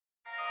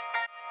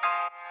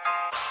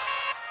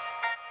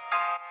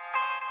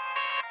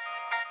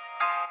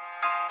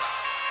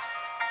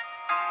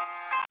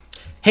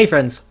Hey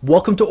friends,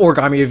 welcome to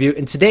Origami Review,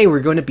 and today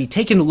we're going to be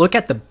taking a look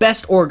at the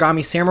best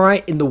Origami Samurai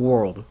in the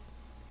world.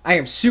 I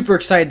am super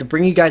excited to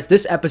bring you guys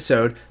this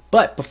episode,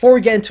 but before we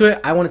get into it,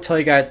 I want to tell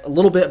you guys a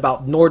little bit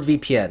about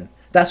NordVPN.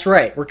 That's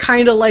right, we're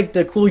kind of like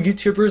the cool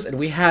YouTubers, and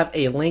we have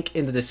a link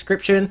in the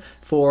description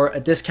for a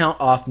discount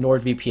off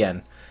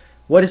NordVPN.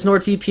 What is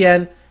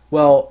NordVPN?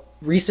 Well,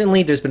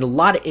 recently there's been a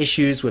lot of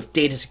issues with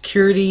data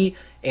security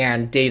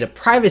and data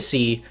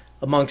privacy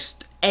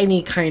amongst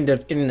any kind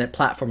of internet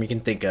platform you can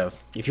think of.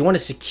 If you want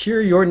to secure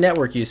your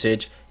network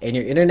usage and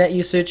your internet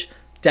usage,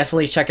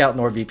 definitely check out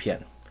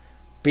NordVPN.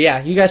 But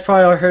yeah, you guys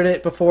probably heard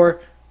it before.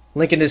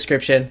 Link in the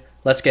description.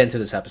 Let's get into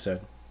this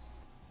episode.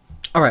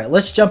 Alright,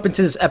 let's jump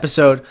into this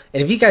episode.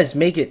 And if you guys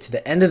make it to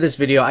the end of this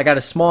video, I got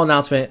a small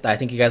announcement that I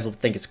think you guys will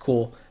think is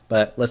cool.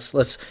 But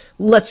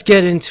let's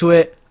get into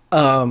it.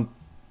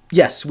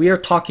 Yes, we are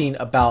talking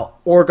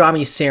about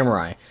Origami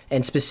Samurai,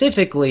 and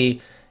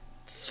specifically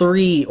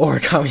 3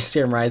 Origami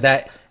Samurai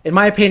that, in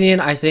my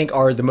opinion, I think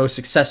are the most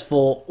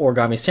successful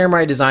Origami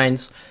Samurai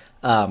designs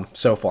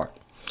so far.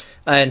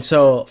 And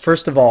so,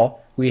 first of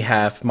all, we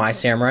have my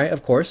Samurai,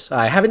 of course.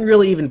 I haven't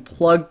really even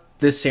plugged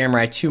this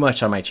Samurai too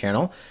much on my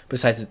channel,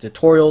 besides the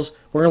tutorials.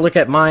 We're going to look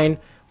at mine,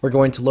 we're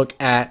going to look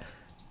at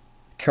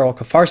Karol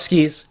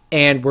Kafarsky's,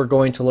 and we're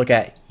going to look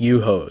at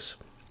Juho's.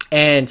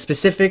 And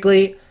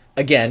specifically,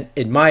 again,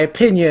 in my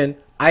opinion,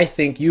 I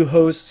think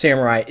Juho's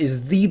Samurai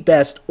is the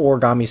best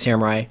Origami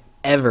Samurai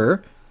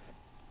ever.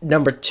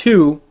 Number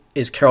 2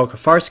 is Karol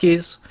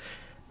Kafarsky's,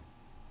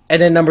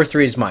 and then number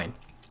 3 is mine.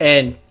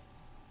 And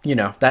you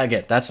know, that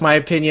again, that's my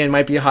opinion.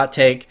 Might be a hot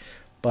take,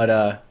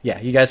 but yeah,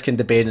 you guys can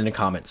debate in the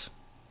comments.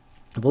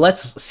 But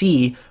let's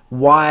see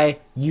why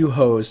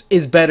Juho's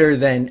is better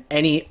than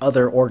any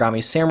other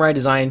Origami Samurai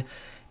design.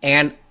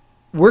 And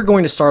we're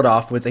going to start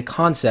off with a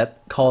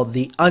concept called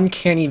the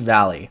Uncanny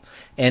Valley,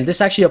 and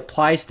this actually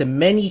applies to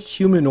many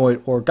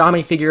humanoid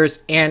origami figures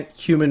and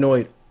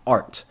humanoid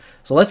art.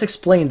 So let's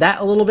explain that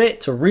a little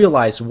bit to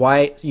realize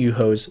why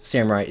Juho's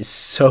Samurai is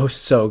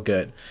so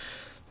good.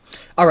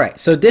 Alright,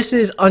 so this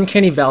is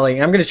Uncanny Valley,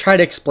 and I'm going to try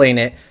to explain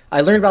it.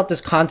 I learned about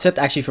this concept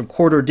actually from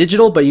Corridor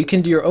Digital, but you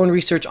can do your own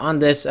research on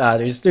this.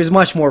 There's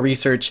much more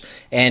research,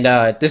 and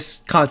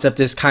this concept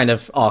is kind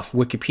of off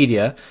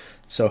Wikipedia,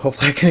 so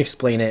hopefully I can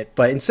explain it.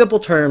 But in simple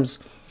terms,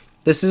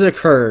 this is a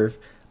curve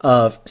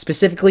of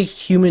specifically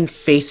human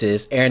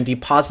faces and the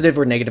positive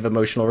or negative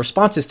emotional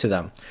responses to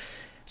them.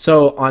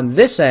 So on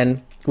this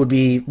end would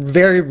be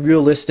very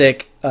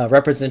realistic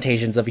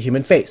representations of a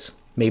human face,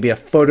 maybe a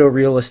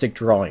photorealistic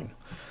drawing.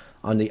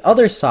 On the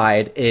other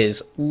side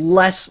is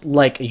less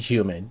like a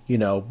human, you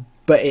know,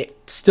 but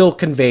it still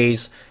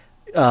conveys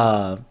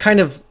kind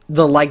of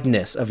the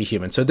likeness of a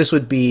human. So this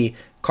would be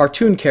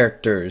cartoon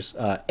characters,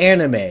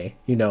 anime,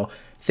 you know,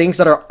 things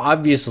that are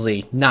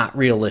obviously not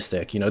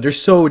realistic, you know, they're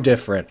so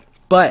different,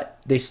 but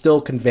they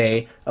still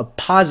convey a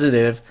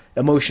positive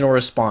emotional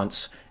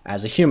response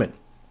as a human.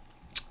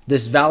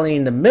 This valley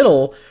in the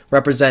middle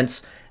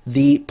represents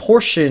the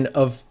portion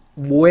of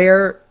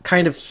where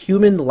kind of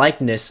human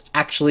likeness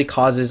actually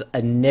causes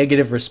a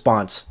negative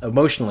response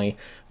emotionally,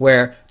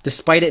 where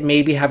despite it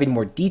maybe having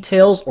more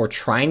details or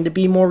trying to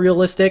be more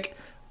realistic,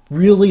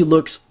 really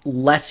looks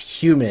less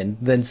human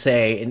than,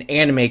 say, an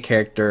anime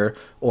character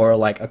or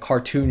like a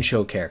cartoon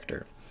show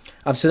character.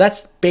 So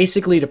that's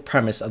basically the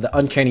premise of the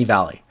Uncanny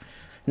Valley.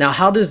 Now,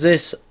 how does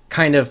this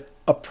kind of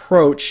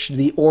approach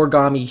the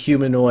origami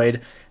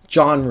humanoid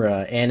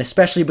genre, and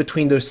especially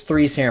between those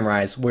 3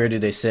 samurais, where do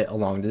they sit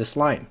along this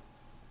line?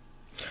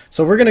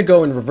 So we're going to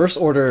go in reverse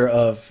order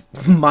of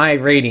my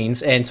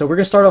ratings, and so we're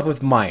going to start off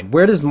with mine.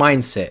 Where does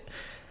mine sit?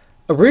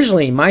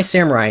 Originally, my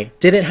samurai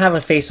didn't have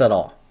a face at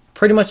all.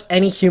 Pretty much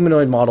any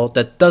humanoid model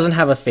that doesn't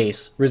have a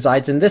face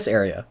resides in this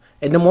area,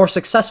 and the more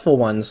successful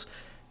ones,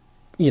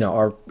 you know,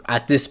 are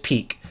at this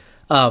peak.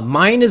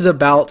 Mine is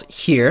about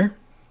here,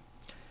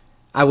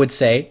 I would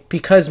say,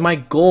 because my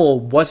goal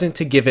wasn't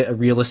to give it a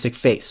realistic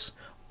face.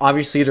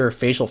 Obviously, there are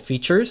facial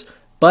features,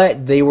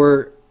 but they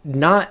were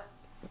not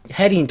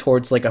heading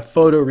towards like a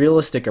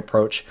photorealistic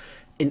approach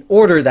in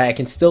order that it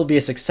can still be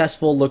a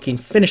successful looking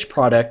finished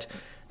product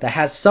that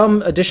has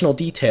some additional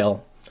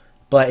detail,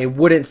 but it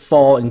wouldn't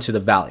fall into the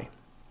valley.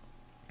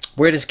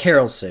 Where does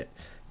Karol sit?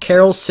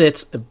 Karol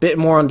sits a bit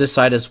more on this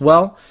side as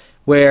well,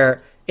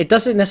 where it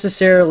doesn't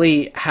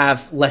necessarily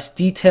have less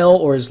detail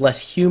or is less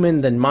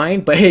human than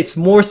mine, but it's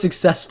more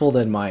successful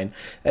than mine.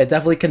 It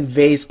definitely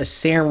conveys a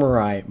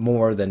samurai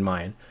more than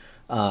mine.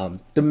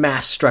 The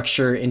mask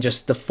structure and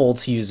just the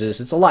folds he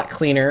uses, it's a lot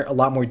cleaner, a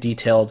lot more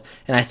detailed,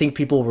 and I think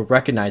people will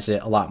recognize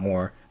it a lot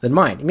more than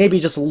mine. Maybe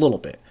just a little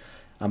bit.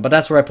 But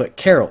that's where I put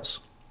Karol's.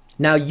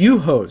 Now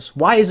Juho's,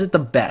 why is it the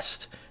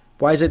best?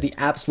 Why is it the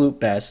absolute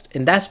best?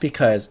 And that's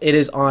because it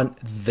is on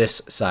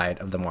this side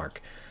of the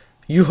mark.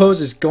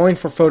 Juho's is going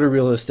for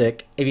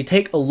photorealistic. If you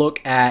take a look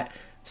at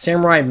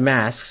samurai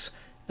masks,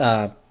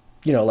 you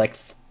know, like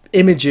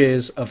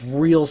images of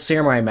real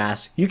samurai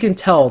masks, you can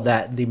tell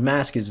that the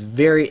mask is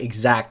very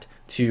exact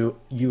to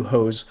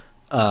Juho's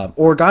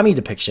origami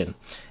depiction.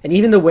 And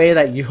even the way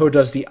that Juho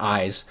does the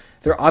eyes,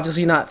 they're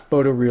obviously not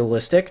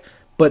photorealistic,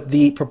 but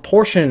the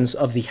proportions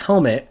of the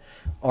helmet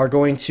are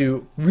going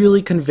to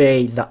really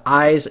convey the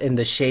eyes and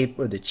the shape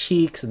of the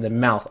cheeks and the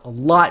mouth a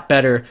lot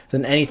better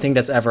than anything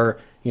that's ever,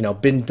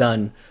 been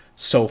done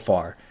so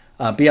far.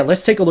 But yeah,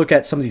 let's take a look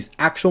at some of these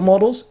actual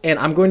models, and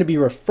I'm going to be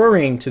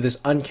referring to this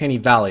uncanny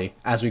valley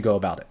as we go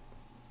about it.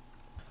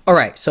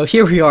 Alright, so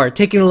here we are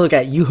taking a look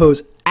at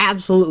Juho's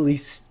absolutely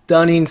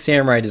stunning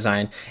samurai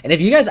design. And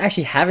if you guys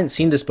actually haven't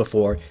seen this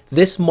before,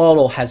 this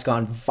model has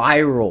gone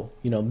viral.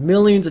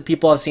 Millions of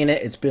people have seen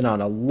it. It's been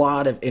on a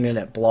lot of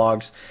internet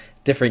blogs,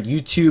 different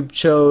YouTube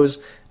shows.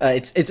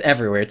 It's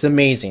everywhere. It's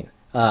amazing.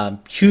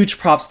 Huge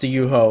props to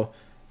Juho.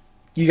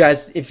 You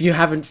guys, if you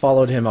haven't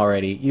followed him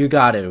already, you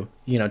got to,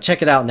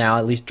 check it out now.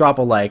 At least drop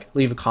a like,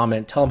 leave a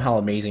comment, tell him how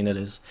amazing it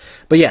is.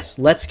 But yes,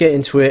 let's get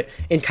into it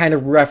and kind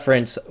of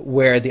reference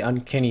where the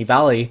uncanny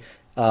valley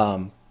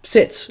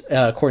sits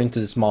according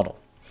to this model.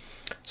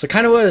 So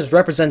kind of what it's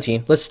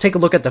representing, let's take a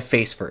look at the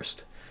face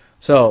first.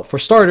 So for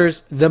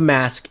starters, the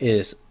mask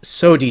is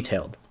so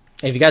detailed.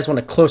 And if you guys want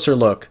a closer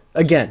look,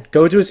 again,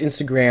 go to his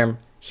Instagram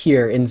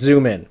here and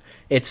zoom in.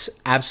 It's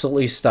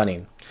absolutely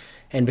stunning.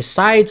 And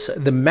besides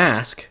the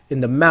mask in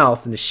the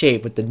mouth and the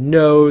shape with the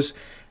nose,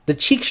 the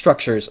cheek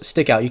structures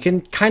stick out. You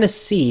can kind of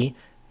see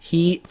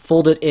he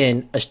folded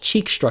in a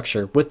cheek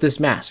structure with this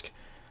mask.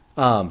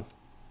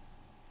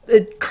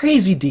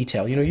 Crazy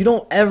detail. You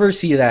don't ever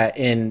see that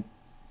in,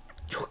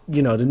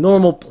 the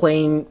normal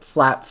plain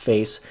flat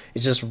face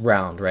is just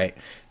round, right?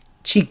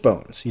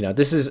 Cheekbones.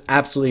 This is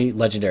absolutely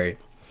legendary.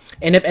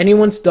 And if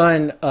anyone's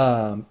done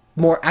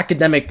more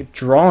academic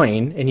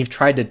drawing and you've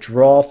tried to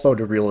draw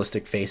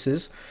photorealistic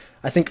faces,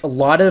 I think a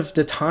lot of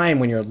the time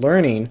when you're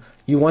learning,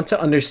 you want to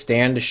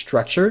understand the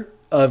structure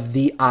of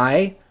the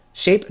eye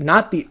shape,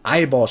 not the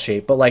eyeball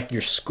shape, but like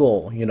your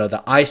skull,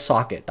 the eye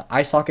socket. The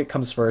eye socket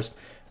comes first,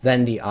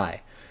 then the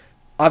eye.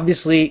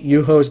 Obviously,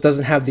 Juho's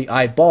doesn't have the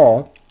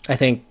eyeball. I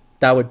think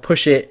that would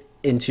push it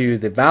into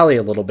the valley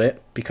a little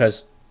bit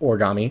because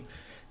origami,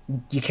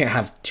 you can't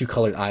have two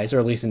colored eyes, or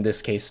at least in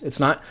this case, it's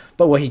not.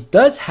 But what he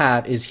does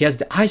have is he has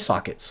the eye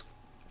sockets.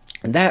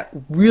 And that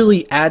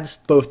really adds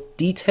both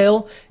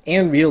detail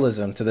and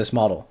realism to this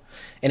model.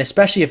 And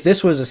especially if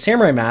this was a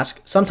samurai mask,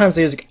 sometimes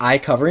there's like eye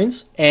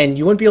coverings and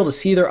you wouldn't be able to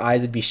see their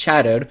eyes, it'd be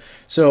shadowed.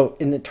 So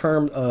in the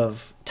term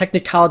of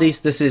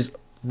technicalities, this is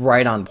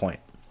right on point.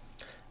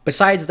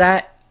 Besides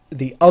that,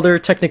 the other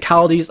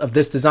technicalities of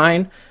this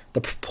design,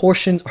 the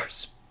proportions are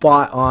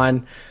spot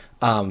on.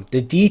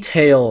 The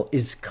detail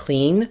is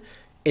clean.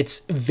 It's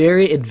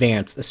very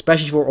advanced,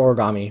 especially for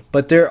origami,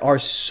 but there are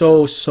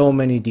so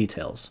many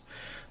details.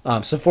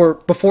 So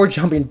before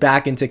jumping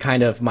back into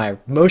kind of my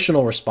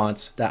emotional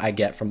response that I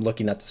get from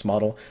looking at this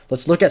model,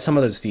 let's look at some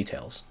of those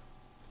details.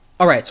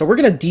 Alright, so we're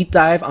going to deep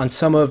dive on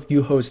some of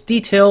Juho's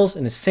details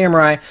in his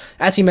samurai.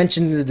 As he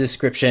mentioned in the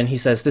description, he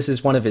says this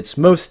is one of its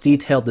most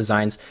detailed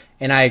designs,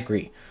 and I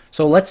agree.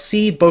 So let's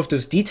see both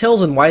those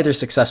details and why they're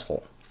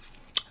successful.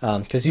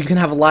 Because you can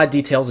have a lot of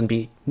details and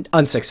be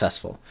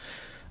unsuccessful.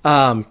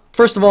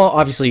 First of all,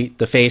 obviously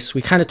the face,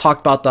 we kind of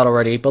talked about that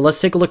already, but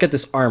let's take a look at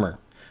this armor.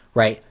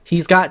 Right,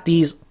 he's got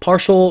these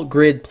partial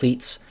grid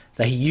pleats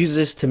that he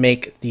uses to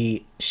make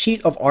the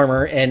sheet of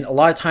armor, and a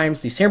lot of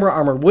times the samurai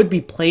armor would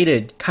be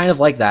plated kind of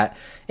like that,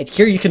 and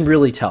here you can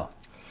really tell.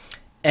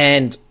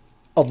 And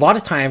a lot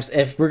of times,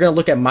 if we're going to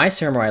look at my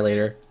samurai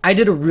later, I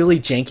did a really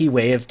janky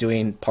way of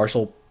doing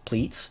partial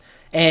pleats,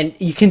 and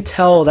you can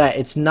tell that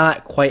it's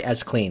not quite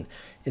as clean.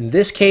 In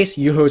this case,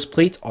 Juho's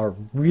pleats are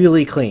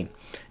really clean,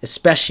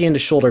 especially in the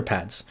shoulder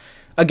pads.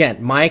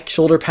 Again, my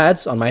shoulder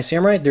pads on my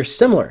samurai, they're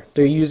similar.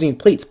 They're using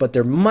pleats, but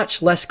they're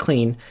much less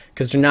clean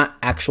because they're not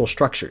actual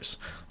structures.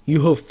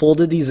 Juho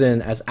folded these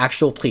in as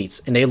actual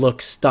pleats, and they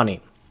look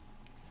stunning.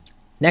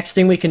 Next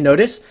thing we can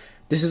notice,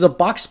 this is a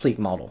box pleat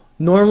model.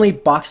 Normally,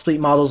 box pleat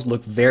models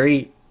look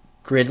very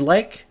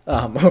grid-like,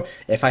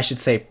 if I should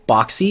say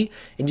boxy,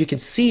 and you can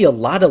see a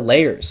lot of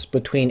layers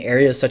between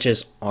areas such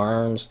as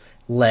arms,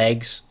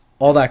 legs,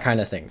 all that kind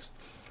of things.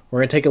 We're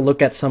going to take a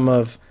look at some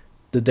of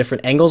the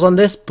different angles on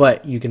this,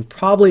 but you can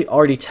probably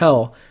already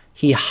tell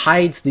he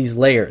hides these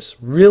layers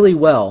really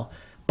well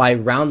by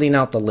rounding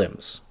out the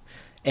limbs.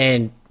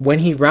 And when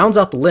he rounds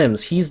out the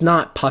limbs, he's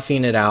not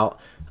puffing it out.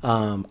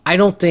 I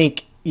don't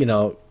think,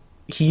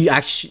 he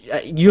actually,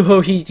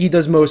 Juho, he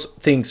does most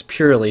things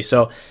purely.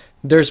 So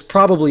there's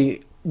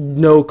probably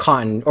no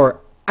cotton, or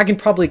I can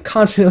probably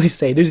confidently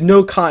say there's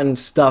no cotton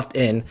stuffed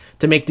in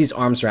to make these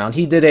arms round.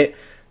 He did it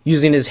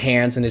using his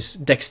hands and his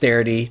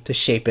dexterity to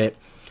shape it.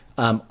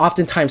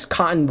 Oftentimes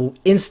cotton will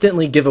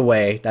instantly give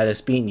away that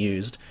it's being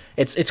used.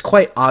 It's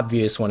quite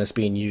obvious when it's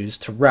being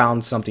used to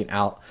round something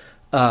out.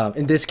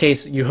 In this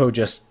case, Juho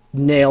just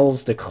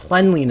nails the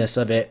cleanliness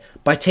of it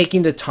by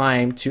taking the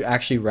time to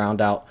actually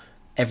round out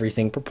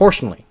everything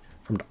proportionally,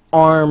 from the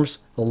arms,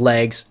 the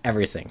legs,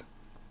 everything.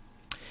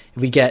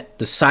 If we get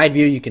the side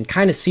view, you can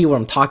kind of see what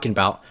I'm talking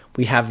about.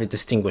 We have a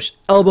distinguished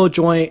elbow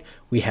joint,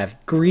 we have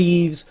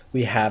greaves,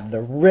 we have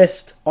the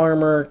wrist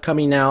armor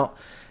coming out,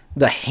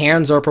 the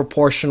hands are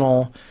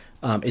proportional,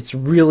 It's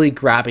really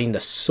grabbing the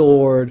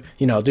sword.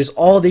 You know, there's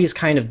all these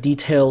kind of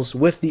details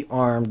with the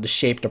arm, the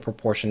shape, the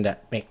proportion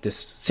that make this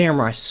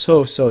samurai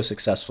so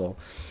successful.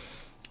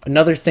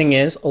 Another thing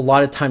is, a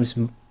lot of times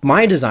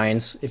my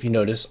designs, if you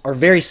notice, are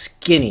very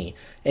skinny,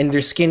 and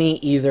they're skinny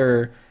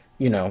either,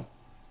 you know,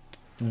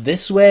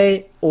 this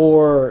way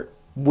or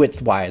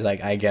width-wise,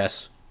 I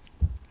guess.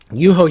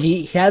 Juho,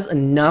 he has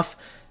enough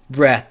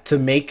breadth to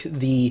make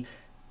the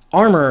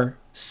armor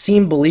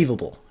seem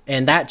believable,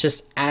 and that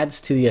just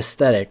adds to the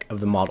aesthetic of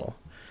the model.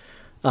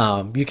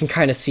 You can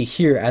kind of see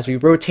here as we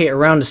rotate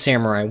around the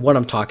samurai what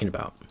I'm talking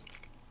about.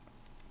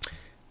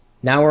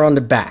 Now we're on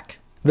the back.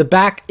 The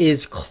back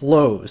is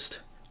closed,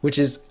 which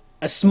is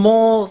a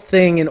small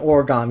thing in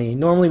origami.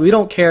 Normally we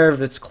don't care if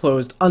it's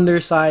closed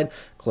underside,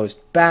 closed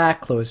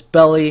back, closed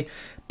belly,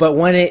 but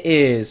when it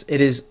is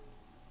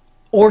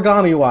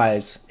origami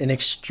wise an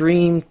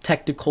extreme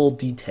technical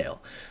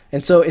detail.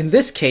 And so in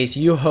this case,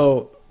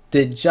 Juho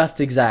did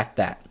just exact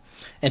that.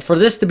 And for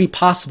this to be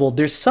possible,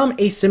 there's some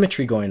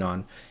asymmetry going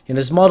on. And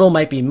this model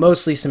might be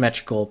mostly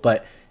symmetrical,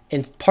 but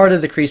in part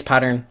of the crease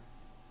pattern,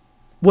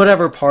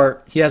 whatever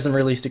part, he hasn't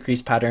released a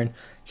crease pattern,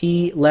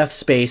 he left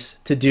space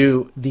to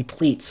do the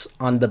pleats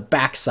on the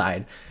back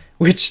side,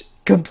 which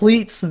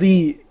completes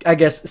the, I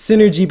guess,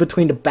 synergy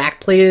between the back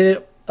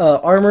plated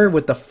armor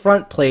with the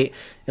front plate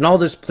and all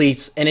those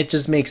pleats, and it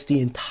just makes the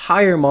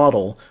entire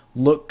model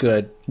look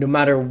good no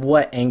matter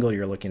what angle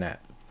you're looking at.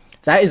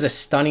 That is a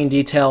stunning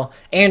detail,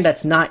 and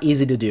that's not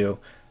easy to do,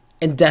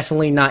 and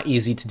definitely not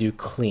easy to do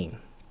clean.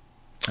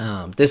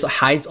 This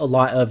hides a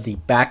lot of the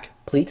back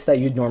pleats that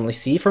you'd normally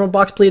see from a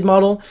box pleated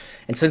model,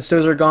 and since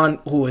those are gone,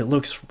 ooh, it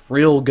looks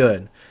real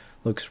good.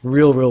 Looks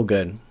real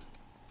good.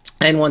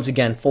 And once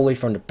again, fully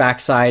from the back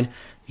side,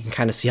 you can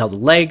kind of see how the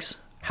legs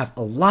have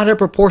a lot of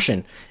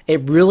proportion.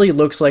 It really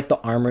looks like the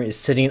armor is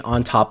sitting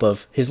on top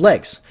of his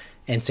legs,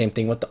 and same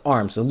thing with the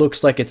arms. It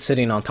looks like it's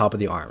sitting on top of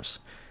the arms.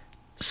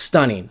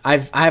 Stunning. I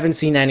haven't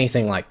seen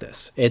anything like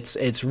this.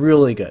 It's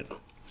really good.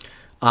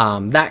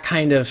 That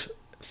kind of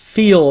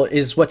feel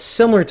is what's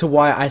similar to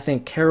why I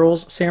think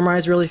Karol's samurai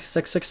is really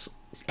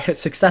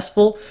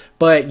successful,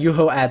 but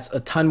Juho adds a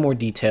ton more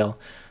detail,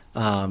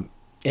 and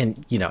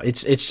you know,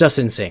 it's just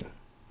insane.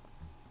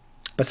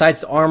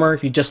 Besides the armor,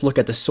 if you just look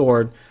at the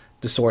sword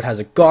has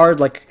a guard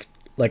like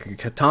a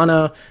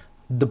katana.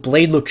 The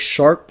blade looks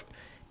sharp,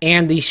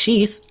 and the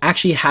sheath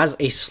actually has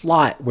a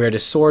slot where the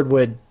sword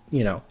would,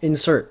 you know,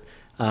 insert.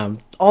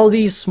 All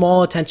these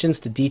small attentions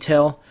to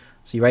detail.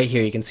 See right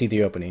here, you can see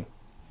the opening.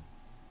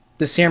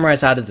 The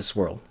samurai's out of this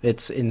world.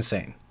 It's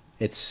insane.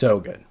 It's so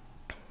good.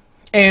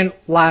 And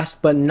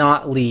last but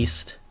not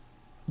least,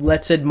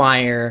 let's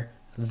admire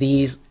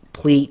these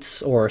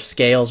pleats or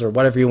scales or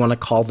whatever you want to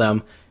call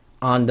them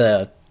on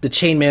the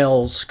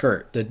chainmail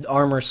skirt, the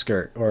armor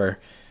skirt, or,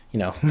 you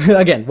know,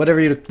 again, whatever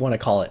you want to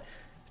call it.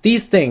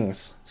 These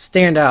things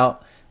stand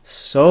out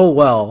so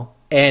well,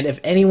 and if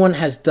anyone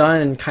has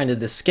done kind of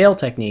the scale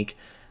technique,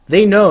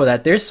 they know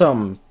that there's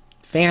some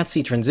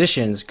fancy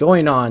transitions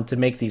going on to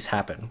make these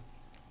happen.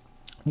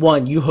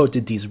 One, Juho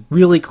did these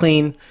really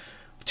clean.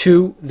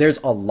 Two, there's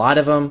a lot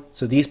of them,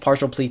 so these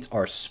partial pleats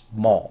are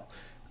small.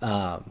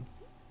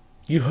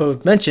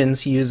 Juho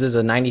mentions he uses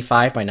a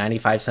 95 by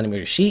 95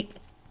 centimeter sheet,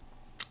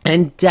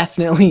 and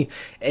definitely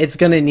it's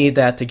going to need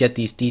that to get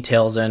these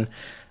details in.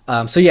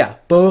 So yeah,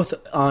 both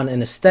on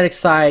an aesthetic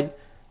side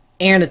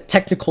and a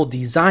technical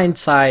design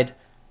side,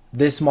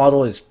 this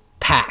model is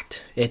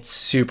packed. It's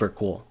super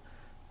cool.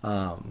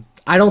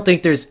 I don't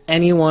think there's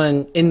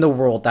anyone in the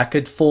world that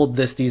could fold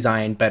this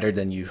design better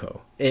than Juho.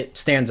 It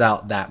stands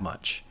out that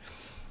much.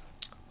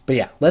 But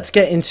yeah, let's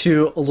get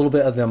into a little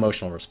bit of the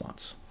emotional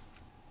response.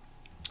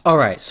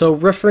 Alright, so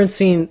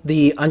referencing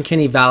the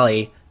Uncanny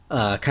Valley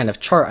kind of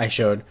chart I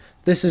showed,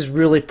 this is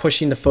really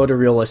pushing the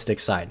photorealistic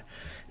side.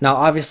 Now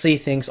obviously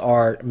things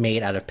are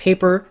made out of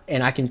paper,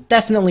 and I can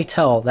definitely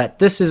tell that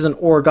this is an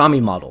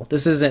origami model.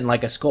 This isn't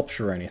like a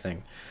sculpture or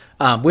anything,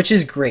 which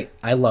is great.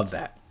 I love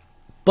that.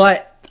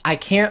 But I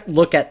can't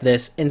look at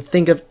this and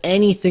think of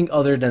anything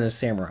other than a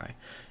samurai.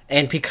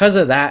 And because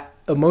of that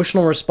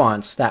emotional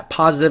response, that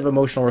positive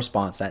emotional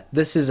response that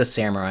this is a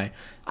samurai,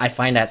 I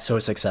find that so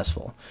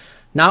successful.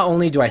 Not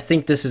only do I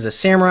think this is a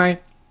samurai,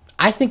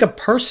 I think a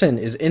person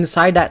is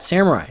inside that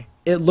samurai.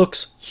 It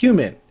looks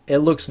human. It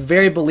looks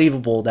very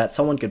believable that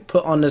someone could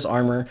put on this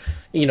armor,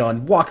 you know,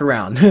 and walk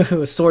around with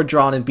a sword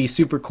drawn and be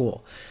super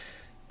cool.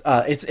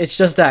 It's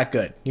just that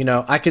good. You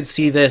know, I could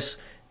see this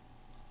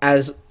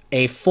as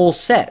a full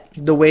set,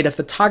 the way the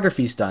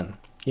photography's done.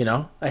 You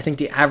know, I think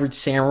the average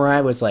samurai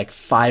was like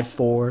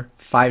 5'4",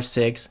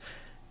 5'6".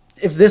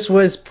 If this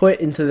was put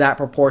into that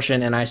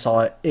proportion and I saw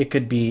it, it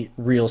could be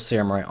real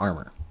samurai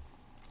armor.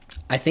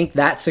 I think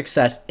that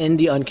success in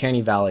the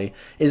Uncanny Valley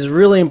is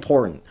really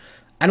important.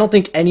 I don't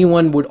think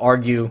anyone would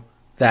argue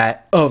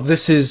that, oh,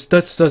 this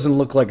doesn't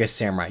look like a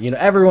samurai. You know,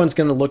 everyone's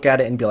going to look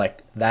at it and be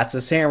like, that's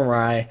a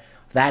samurai.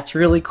 That's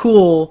really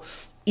cool.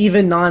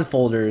 Even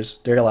non-folders,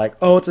 they're like,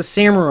 oh, it's a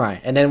samurai.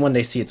 And then when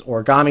they see it's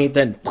origami,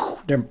 then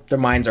their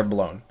minds are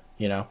blown,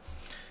 you know?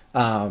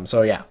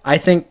 So yeah, I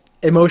think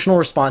emotional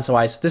response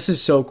wise, this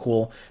is so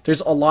cool.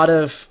 There's a lot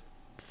of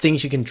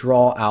things you can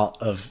draw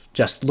out of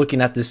just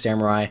looking at this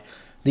samurai,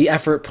 the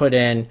effort put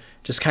in,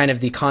 just kind of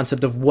the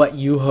concept of what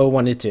Juho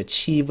wanted to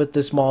achieve with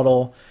this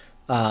model.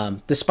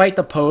 Despite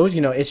the pose,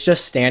 you know, it's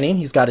just standing,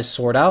 he's got his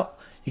sword out,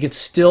 you can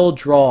still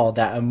draw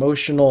that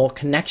emotional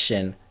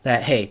connection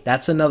that, hey,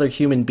 that's another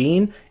human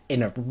being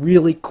in a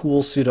really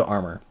cool suit of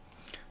armor.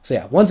 So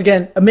yeah, once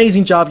again,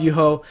 amazing job,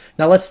 Juho.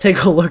 Now let's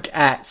take a look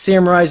at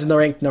samurais in the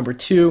rank number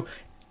 2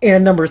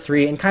 and number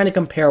 3 and kind of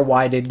compare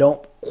why they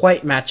don't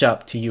quite match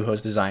up to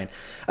Juho's design.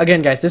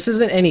 Again, guys, this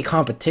isn't any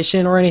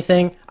competition or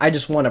anything. I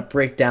just want to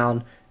break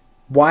down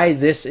why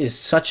this is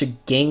such a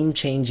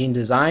game-changing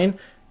design,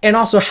 and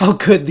also how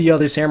good the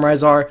other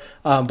samurais are,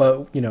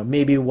 but you know,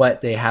 maybe what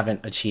they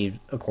haven't achieved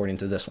according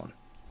to this one.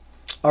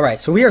 All right,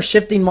 so we are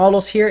shifting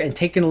models here and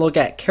taking a look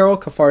at Karol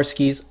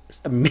Kafarsky's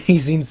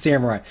amazing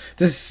samurai.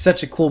 This is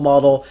such a cool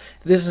model.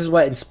 This is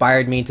what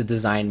inspired me to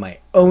design my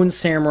own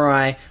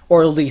samurai,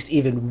 or at least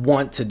even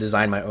want to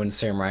design my own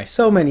samurai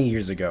so many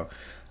years ago.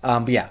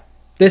 But yeah,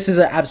 this is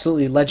an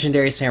absolutely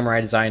legendary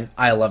samurai design.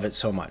 I love it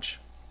so much.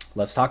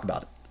 Let's talk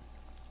about it.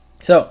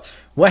 So,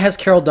 what has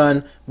Karol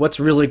done? What's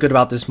really good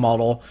about this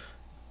model?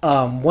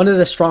 One of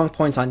the strong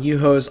points on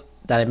Juho's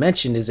that I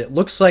mentioned is it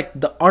looks like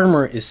the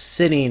armor is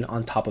sitting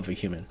on top of a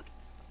human.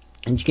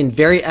 And you can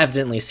very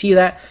evidently see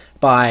that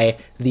by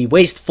the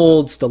waist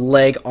folds, the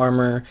leg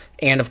armor,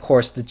 and of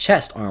course the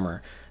chest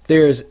armor.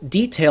 There's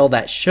detail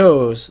that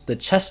shows the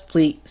chest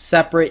plate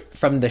separate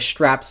from the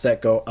straps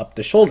that go up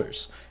the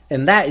shoulders.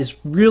 And that is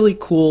really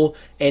cool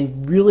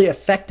and really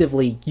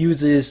effectively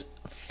uses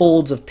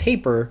folds of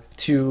paper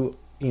to,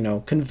 you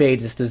know, convey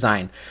this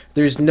design.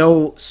 There's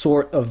no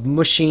sort of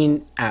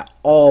mushing at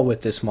all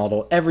with this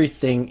model.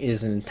 Everything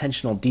is an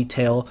intentional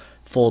detail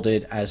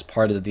folded as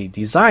part of the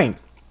design.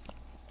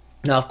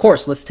 Now, of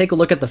course, let's take a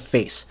look at the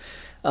face.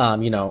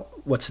 You know,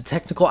 what's the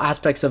technical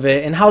aspects of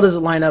it and how does it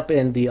line up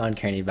in the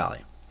Uncanny Valley?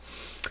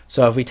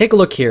 So if we take a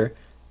look here,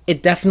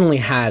 it definitely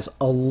has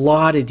a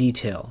lot of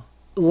detail.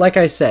 Like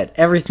I said,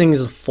 everything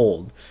is a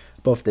fold.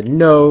 Both the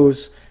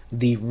nose,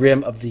 the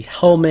rim of the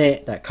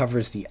helmet that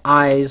covers the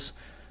eyes,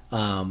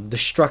 the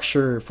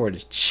structure for the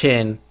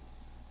chin,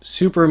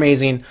 super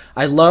amazing.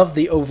 I love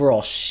the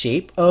overall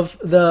shape of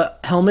the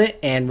helmet,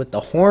 and with the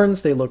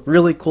horns, they look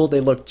really cool.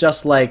 They look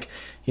just like,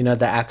 you know,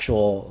 the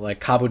actual like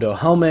Kabuto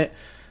helmet.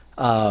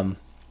 On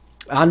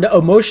the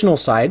emotional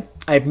side,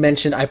 I've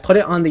mentioned I put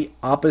it on the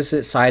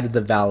opposite side of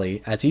the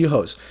valley as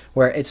Juho's,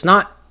 where it's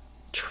not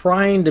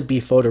trying to be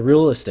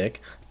photorealistic,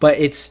 but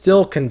it's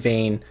still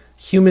conveying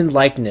human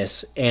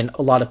likeness and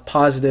a lot of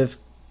positive,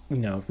 you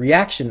know,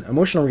 reaction,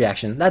 emotional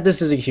reaction that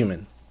this is a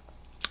human.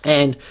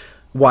 And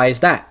why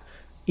is that?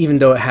 Even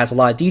though it has a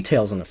lot of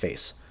details on the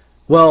face.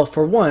 Well,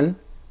 for one,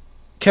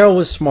 Karol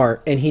was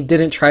smart and he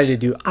didn't try to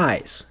do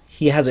eyes.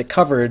 He has it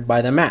covered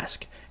by the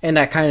mask, and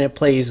that kind of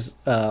plays,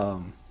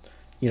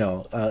 you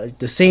know,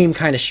 the same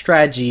kind of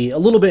strategy a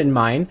little bit in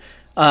mind,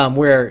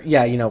 where,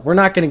 yeah, you know, we're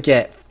not going to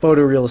get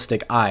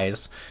photorealistic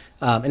eyes,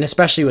 and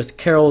especially with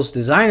Karol's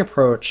design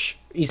approach,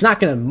 he's not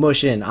going to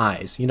mush in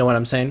eyes. You know what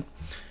I'm saying?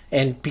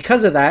 And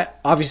because of that,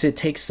 obviously it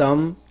takes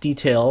some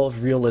detail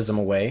of realism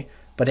away,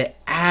 but it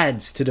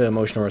adds to the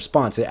emotional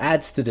response. It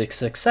adds to the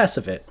success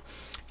of it.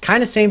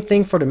 Kind of same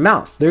thing for the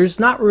mouth. There's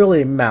not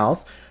really a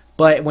mouth,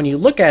 but when you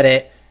look at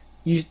it,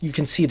 you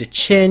can see the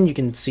chin, you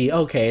can see,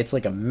 okay, it's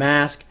like a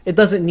mask. It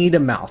doesn't need a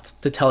mouth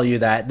to tell you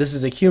that this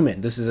is a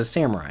human, this is a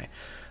samurai.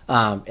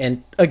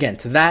 And again,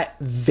 to that,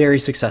 very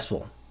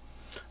successful.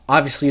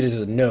 Obviously, there's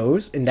a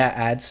nose, and that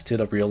adds to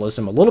the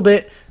realism a little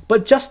bit,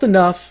 but just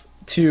enough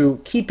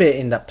to keep it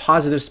in that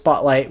positive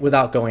spotlight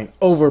without going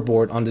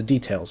overboard on the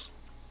details.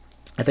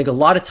 I think a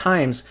lot of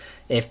times,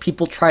 if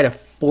people try to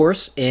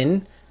force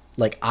in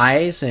like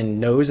eyes and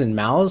nose and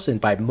mouths, and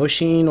by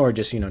mushing or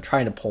just, you know,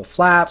 trying to pull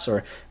flaps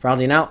or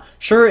rounding out,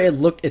 sure,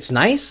 it's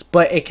nice,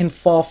 but it can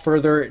fall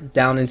further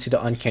down into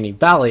the Uncanny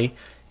Valley,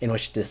 in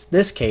which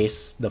this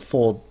case, the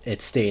fold,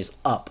 it stays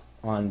up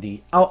on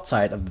the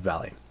outside of the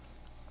valley.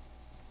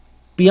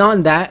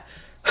 Beyond that,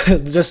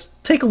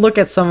 just take a look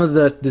at some of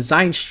the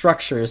design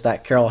structures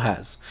that Karol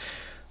has.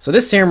 So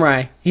this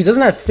samurai, he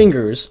doesn't have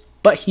fingers,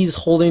 but he's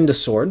holding the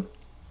sword,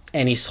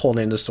 and he's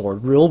holding the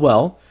sword real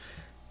well.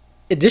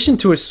 In addition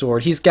to his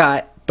sword, he's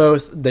got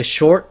both the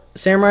short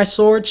samurai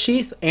sword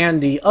sheath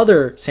and the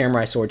other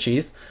samurai sword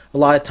sheath. A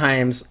lot of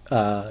times,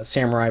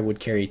 samurai would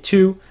carry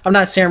two. I'm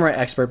not a samurai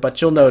expert,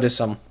 but you'll notice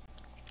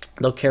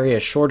they'll carry a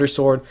shorter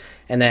sword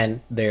and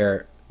then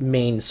their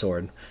main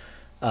sword.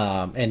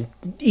 And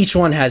each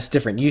one has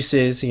different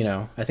uses. You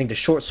know, I think the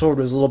short sword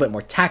was a little bit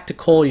more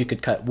tactical. You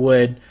could cut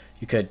wood,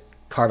 you could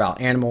carve out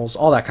animals,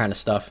 all that kind of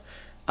stuff.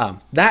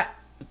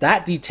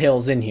 That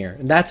detail's in here,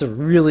 and that's a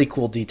really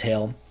cool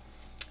detail.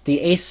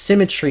 The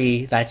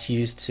asymmetry that's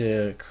used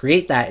to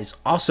create that is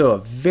also a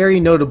very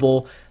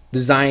notable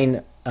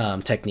design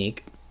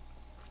technique.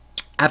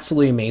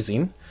 Absolutely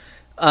amazing.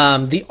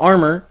 The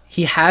armor,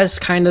 he has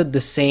kind of the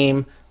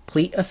same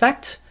pleat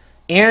effect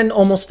and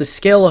almost the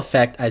scale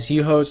effect as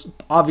Juho's,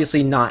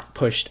 obviously not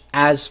pushed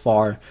as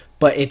far,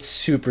 but it's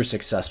super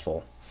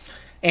successful.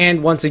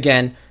 And once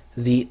again,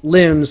 the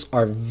limbs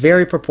are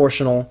very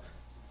proportional.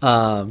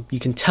 You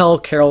can tell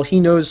Karol, he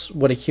knows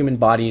what a human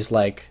body is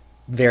like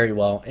very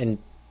well. And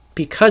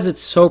because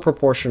it's so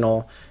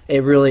proportional,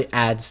 it really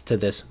adds to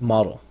this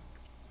model.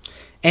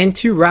 And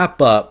to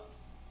wrap up,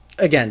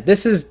 again,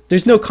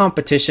 there's no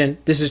competition.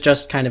 This is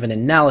just kind of an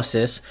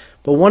analysis.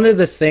 But one of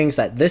the things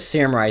that this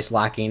samurai is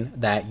lacking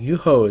that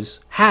Juho's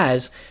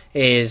has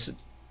is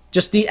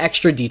just the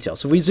extra detail.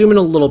 So if we zoom in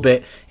a little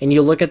bit and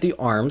you look at the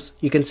arms,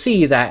 you can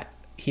see that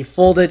he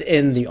folded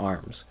in the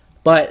arms,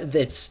 but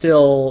it's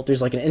still,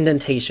 there's like an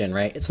indentation,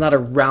 right? It's not a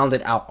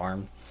rounded out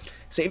arm.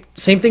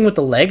 Same thing with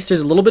the legs.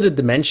 There's a little bit of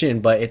dimension,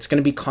 but it's going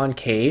to be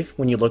concave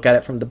when you look at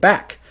it from the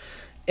back.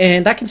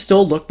 And that can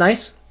still look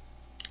nice.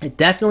 It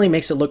definitely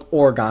makes it look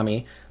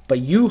origami, but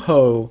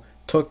Juho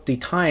took the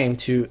time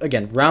to,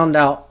 again, round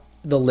out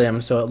the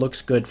limb so it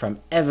looks good from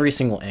every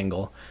single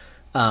angle.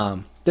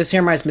 This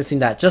samurai is missing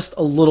that just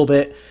a little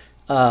bit.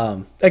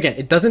 Again,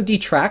 it doesn't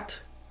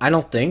detract, I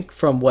don't think,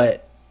 from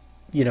what,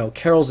 you know,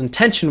 Karol's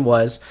intention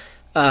was.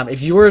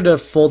 If you were to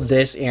fold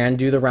this and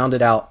do the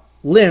rounded out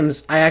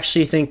limbs, I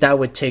actually think that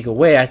would take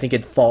away. I think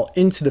it'd fall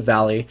into the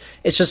valley.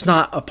 It's just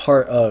not a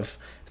part of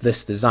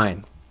this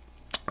design.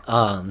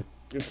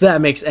 If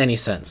that makes any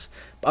sense.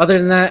 But other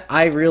than that,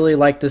 I really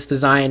like this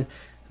design.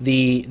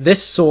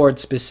 This sword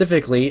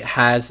specifically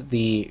has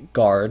the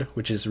guard,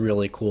 which is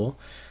really cool.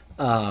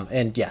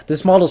 And yeah,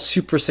 this model's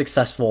super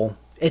successful.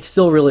 It's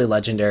still really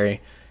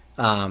legendary.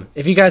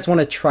 If you guys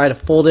want to try to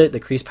fold it, the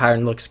crease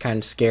pattern looks kind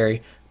of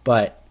scary,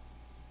 but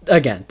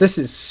again, this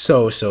is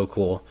so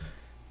cool.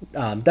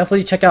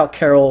 Definitely check out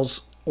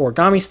Karol's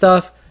origami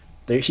stuff.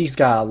 She's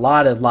got a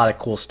lot of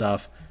cool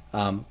stuff.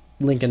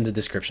 Link in the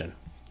description.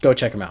 Go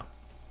check them out.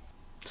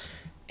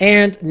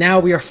 And now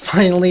we are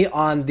finally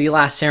on the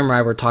last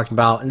samurai we're talking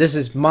about, and this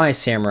is my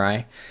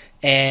samurai.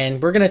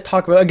 And we're going to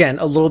talk about, again,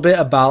 a little bit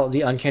about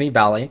the uncanny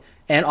valley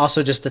and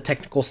also just the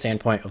technical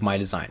standpoint of my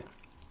design.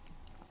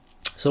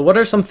 So what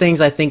are some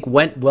things I think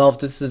went well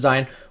with this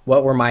design?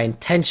 What were my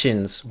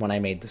intentions when I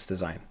made this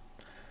design?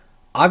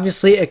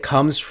 Obviously, it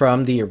comes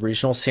from the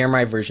original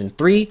Samurai version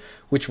 3,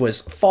 which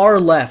was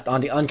far left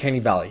on the uncanny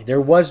valley.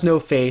 There was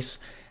no face.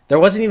 There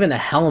wasn't even a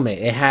helmet.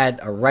 It had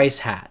a rice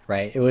hat,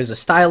 right? It was a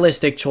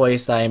stylistic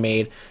choice that I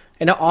made,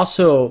 and it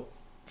also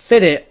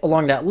fit it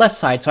along that left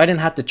side, so I didn't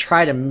have to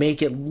try to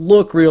make it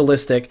look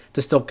realistic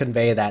to still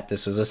convey that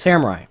this was a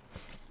samurai.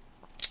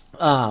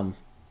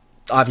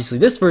 Obviously,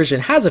 this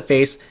version has a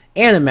face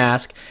and a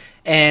mask,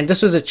 and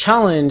this was a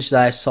challenge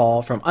that I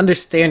saw from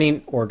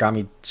understanding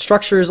origami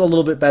structures a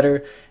little bit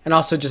better and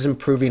also just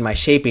improving my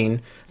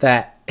shaping,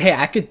 that, hey,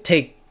 I could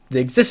take the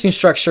existing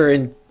structure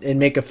and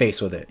make a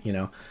face with it, you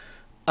know.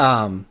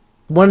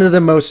 One of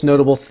the most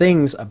notable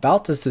things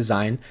about this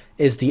design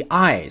is the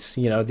eyes.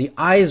 You know, the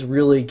eyes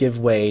really give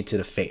way to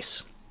the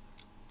face.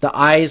 The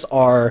eyes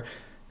are,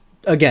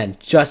 again,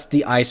 just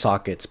the eye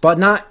sockets, but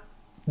not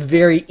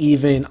very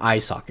even eye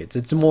sockets.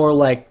 It's more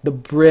like the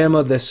brim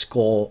of the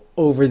skull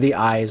over the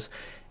eyes,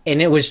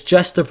 and it was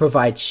just to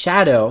provide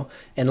shadow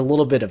and a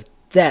little bit of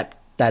depth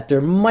that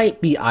there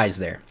might be eyes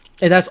there.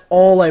 And that's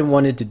all I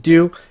wanted to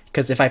do,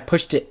 because if I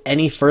pushed it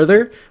any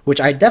further, which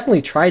I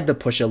definitely tried to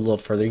push it a little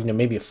further, you know,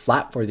 maybe a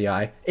flap for the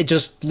eye, it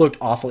just looked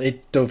awful.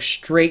 It dove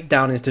straight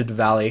down into the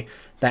valley.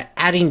 That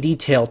adding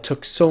detail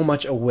took so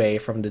much away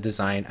from the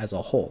design as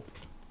a whole.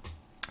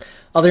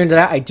 Other than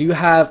that, I do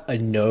have a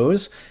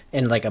nose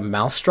and like a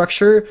mouth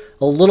structure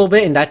a little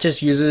bit, and that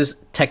just uses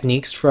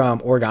techniques from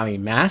origami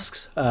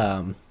masks,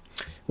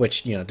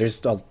 which, you know,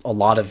 there's a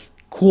lot of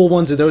cool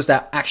ones of those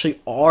that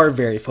actually are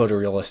very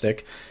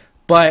photorealistic.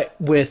 But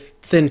with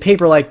thin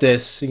paper like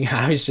this, you know,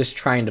 I was just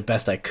trying the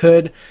best I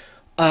could.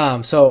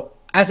 So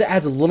as it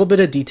adds a little bit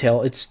of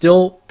detail, it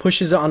still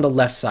pushes it on the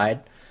left side.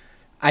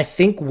 I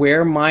think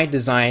where my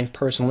design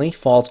personally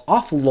falls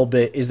off a little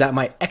bit is that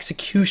my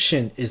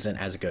execution isn't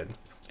as good.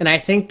 And I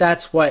think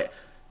that's what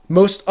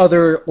most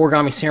other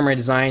origami samurai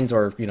designs,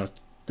 or, you know,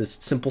 the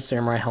simple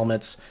samurai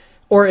helmets,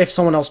 or if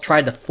someone else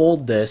tried to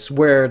fold this,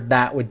 where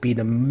that would be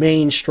the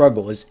main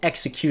struggle is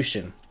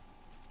execution.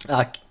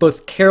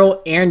 Both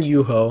Karol and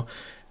Juho,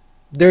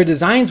 their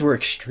designs were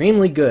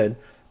extremely good,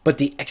 but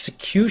the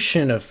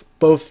execution of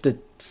both the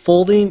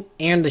folding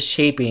and the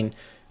shaping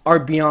are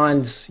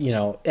beyond, you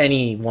know,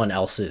 anyone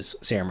else's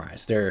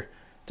samurais.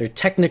 They're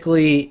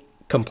technically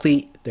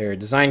complete, they're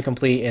design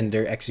complete, and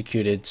they're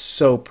executed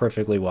so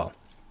perfectly well.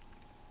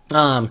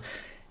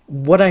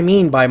 What I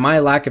mean by my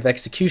lack of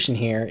execution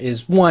here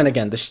is, one,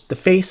 again, the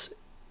face,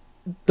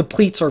 the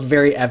pleats are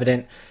very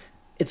evident.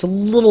 It's a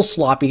little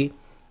sloppy.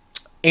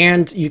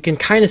 And you can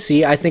kind of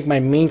see, I think my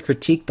main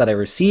critique that I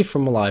receive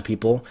from a lot of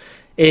people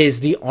is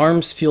the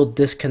arms feel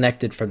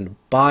disconnected from the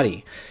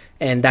body.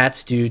 And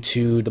that's due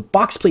to the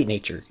box pleat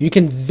nature. You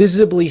can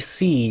visibly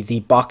see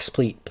the box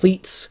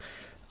pleats,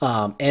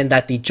 and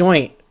that the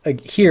joint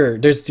here,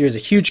 there's a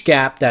huge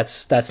gap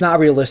that's not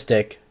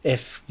realistic.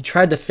 If you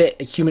tried to fit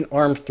a human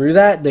arm through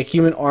that, the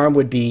human arm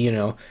would be, you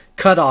know,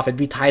 cut off. It'd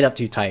be tied up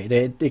too tight.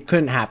 It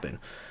couldn't happen.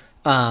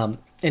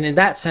 And in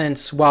that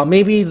sense, while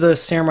maybe the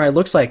samurai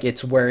looks like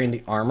it's wearing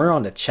the armor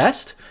on the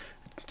chest,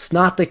 it's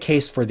not the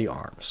case for the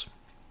arms.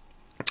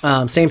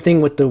 Same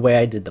thing with the way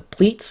I did the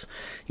pleats.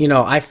 You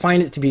know, I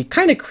find it to be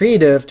kind of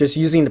creative just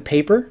using the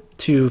paper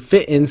to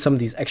fit in some of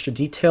these extra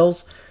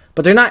details,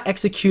 but they're not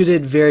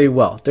executed very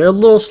well. They're a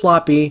little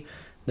sloppy,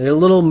 they're a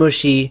little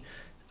mushy.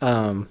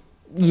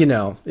 You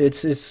know,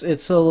 it's a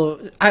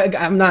little,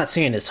 I'm not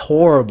saying it's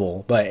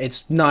horrible, but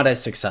it's not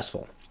as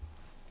successful.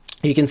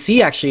 You can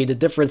see actually the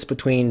difference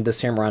between the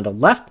samurai on the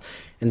left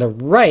and the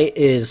right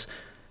is,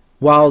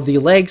 while the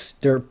legs,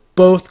 they're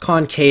both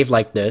concave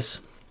like this,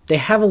 they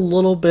have a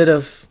little bit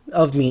of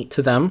meat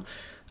to them.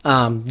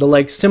 The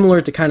legs similar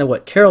to kind of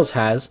what Karol's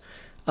has.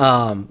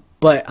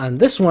 But on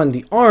this one,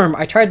 the arm,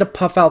 I tried to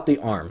puff out the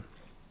arm.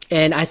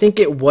 And I think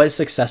it was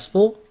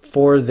successful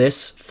for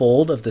this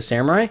fold of the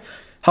samurai.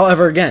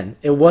 However, again,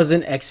 it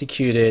wasn't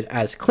executed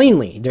as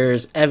cleanly.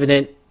 There's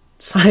evident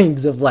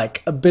signs of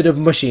like a bit of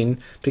mushing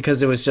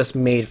because it was just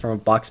made from a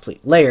box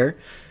plate layer.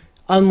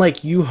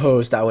 Unlike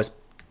Juho's that was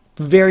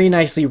very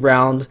nicely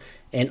round,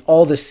 and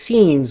all the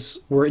seams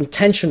were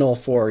intentional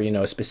for, you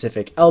know, a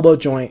specific elbow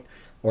joint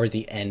or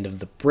the end of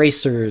the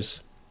bracers,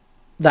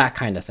 that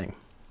kind of thing.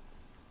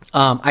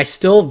 I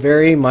still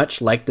very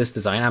much like this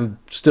design. I'm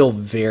still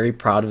very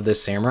proud of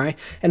this samurai.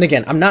 And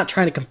again, I'm not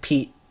trying to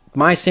compete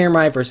my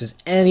samurai versus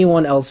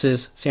anyone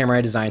else's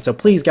samurai design. So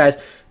please, guys,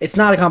 it's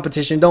not a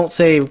competition. Don't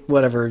say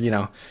whatever, you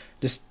know,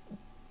 just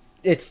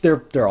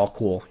they're all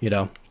cool, you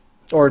know,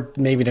 or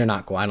maybe they're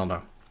not cool. I don't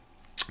know.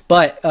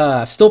 But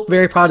still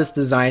very proud of this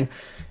design.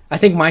 I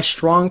think my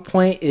strong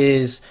point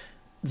is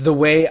the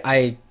way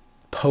I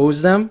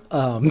pose them.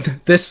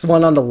 This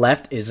one on the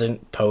left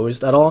isn't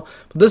posed at all,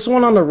 but this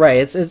one on the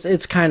right,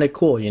 it's kind of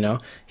cool, you know.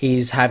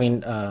 He's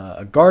having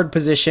a guard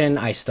position.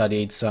 I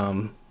studied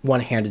some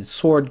one-handed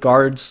sword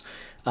guards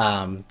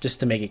just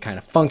to make it kind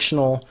of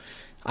functional.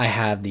 I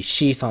have the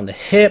sheath on the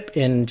hip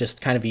in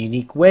just kind of a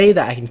unique way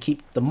that I can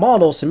keep the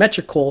model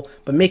symmetrical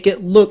but make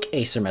it look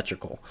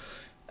asymmetrical.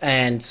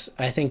 And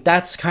I think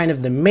that's kind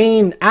of the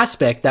main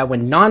aspect that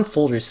when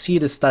non-folders see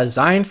this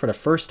design for the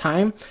first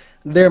time,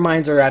 their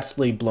minds are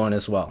absolutely blown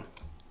as well.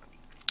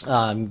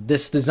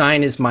 This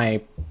design is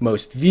my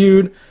most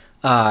viewed.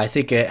 I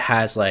think it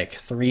has like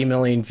 3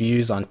 million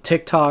views on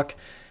TikTok,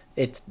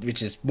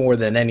 which is more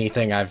than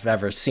anything I've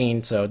ever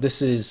seen. So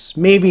this is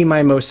maybe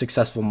my most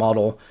successful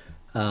model,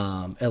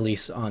 at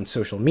least on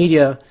social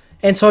media.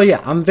 And so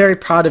yeah, I'm very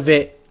proud of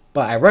it.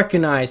 But I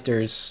recognize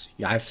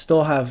I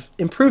still have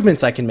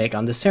improvements I can make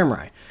on the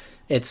samurai.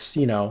 It's,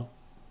 you know,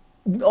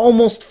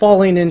 almost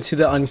falling into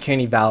the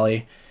uncanny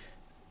valley,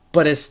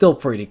 but it's still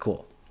pretty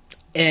cool.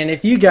 And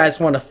if you guys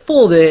want to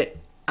fold it,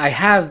 I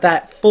have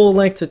that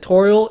full-length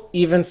tutorial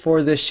even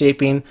for this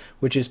shaping,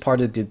 which is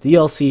part of the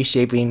DLC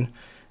shaping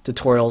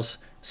tutorials.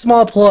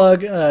 Small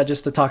plug,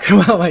 just to talk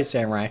about my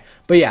samurai.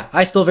 But yeah,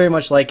 I still very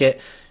much like it.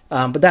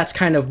 But that's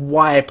kind of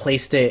why I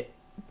placed it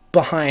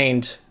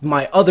behind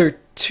my other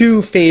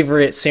 2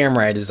 favorite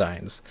samurai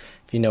designs,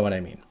 if you know what I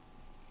mean.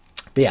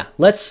 But yeah,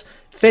 let's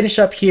finish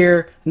up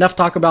here. Enough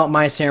talk about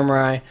my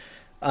samurai,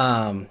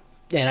 and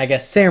I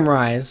guess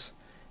samurais.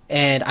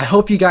 And I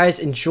hope you guys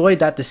enjoyed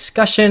that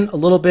discussion a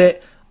little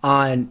bit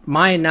on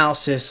my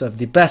analysis of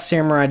the best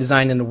samurai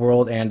design in the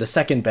world and the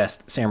second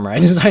best samurai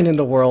design in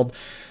the world.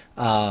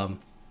 Let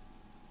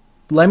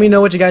me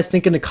know what you guys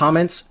think in the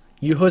comments.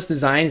 Juho's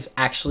design is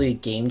actually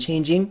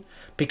game-changing.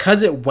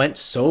 Because it went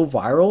so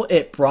viral,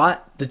 it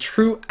brought the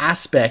true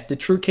aspect, the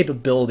true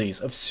capabilities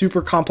of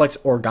super complex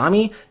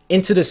origami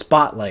into the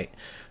spotlight,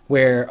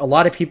 where a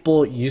lot of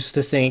people used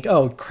to think,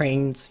 oh,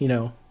 cranes, you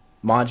know,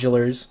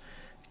 modulars,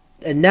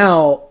 and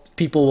now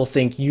people will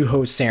think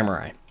Juho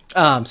Samurai.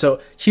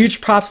 So huge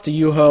props to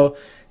Juho.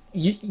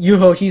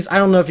 Juho, I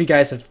don't know if you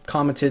guys have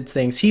commented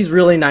things, he's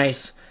really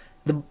nice.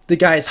 The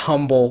guy's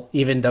humble,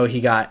 even though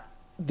he got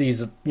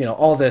these, you know,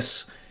 all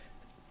this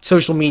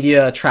social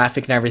media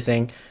traffic and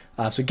everything.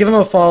 So give him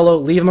a follow,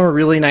 leave him a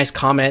really nice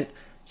comment.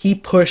 He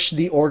pushed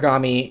the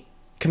origami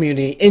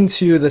community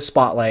into the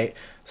spotlight.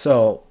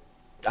 So,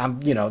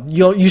 you know,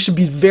 you should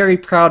be very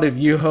proud of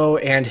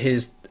Juho and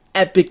his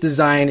epic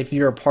design if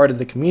you're a part of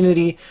the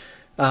community.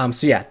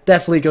 So yeah,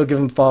 definitely go give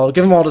him a follow,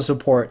 give him all the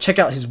support. Check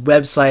out his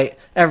website.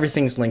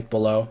 Everything's linked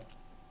below.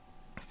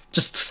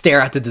 Just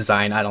stare at the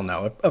design. I don't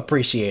know.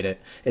 Appreciate it.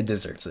 It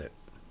deserves it.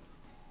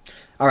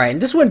 Alright,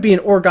 and this wouldn't be an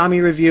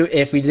origami review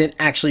if we didn't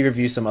actually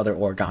review some other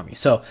origami.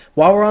 So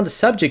while we're on the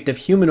subject of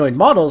humanoid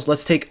models,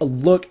 let's take a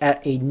look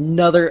at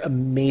another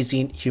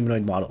amazing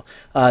humanoid model.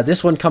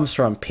 This one comes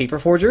from Paper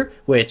Forger,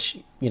 which,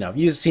 you know,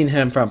 you've seen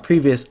him from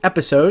previous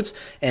episodes,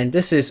 and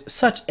this is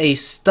such a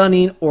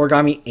stunning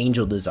origami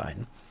angel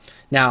design.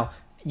 Now,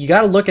 you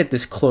got to look at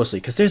this closely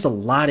because there's a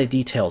lot of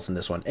details in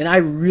this one, and I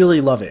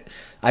really love it.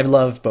 I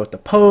love both the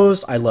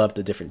pose, I love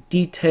the different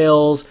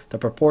details, the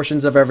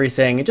proportions of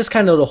everything, and just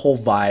kind of the whole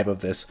vibe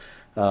of this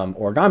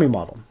origami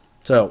model.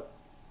 So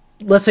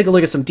let's take a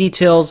look at some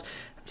details.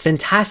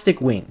 Fantastic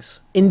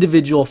wings,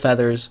 individual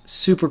feathers,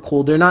 super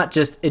cool. They're not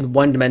just in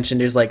one dimension,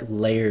 there's like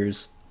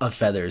layers of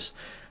feathers.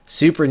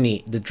 Super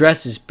neat. The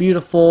dress is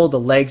beautiful. The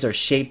legs are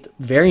shaped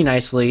very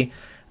nicely.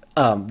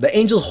 The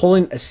angel's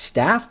holding a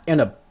staff and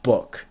a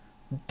book.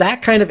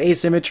 That kind of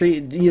asymmetry,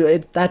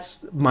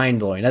 that's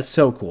mind-blowing. That's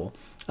so cool.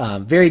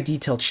 Very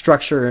detailed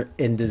structure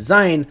and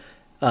design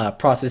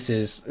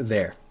processes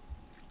there.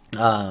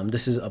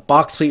 This is a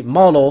box fleet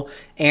model,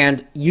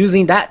 and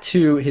using that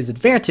to his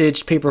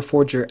advantage, Paper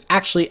Forger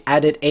actually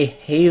added a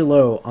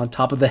halo on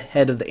top of the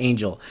head of the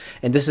angel,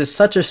 and this is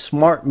such a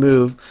smart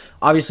move.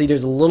 Obviously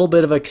there's a little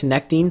bit of a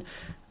connecting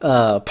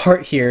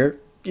part here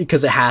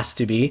because it has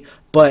to be,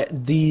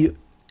 but the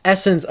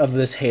essence of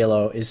this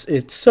halo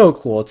it's so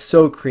cool, it's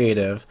so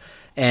creative,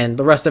 and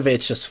the rest of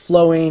it's just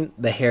flowing.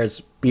 The hair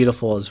is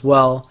beautiful as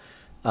well.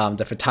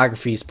 The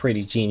photography is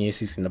pretty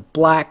genius using the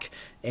black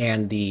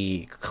and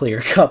the clear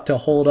cup to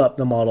hold up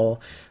the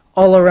model.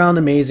 All around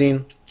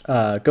amazing.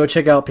 Go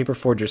check out Paper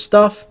Forger's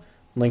stuff.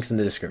 Links in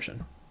the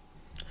description.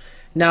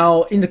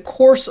 Now, in the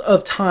course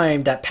of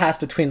time that passed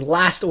between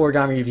last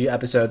Origami Review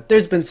episode,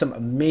 there's been some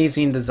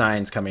amazing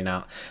designs coming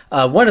out.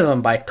 One of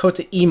them by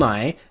Kota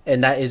Imai,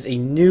 and that is a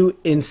new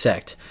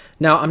insect.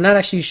 Now, I'm not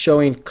actually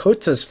showing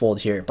Kota's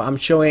fold here, but I'm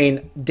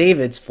showing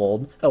David's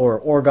fold,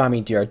 or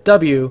Origami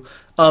DRW,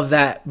 of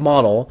that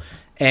model.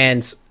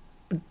 And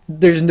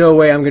there's no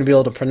way I'm going to be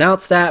able to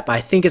pronounce that, but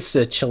I think it's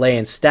a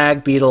Chilean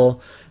stag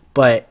beetle.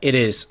 But it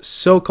is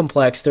so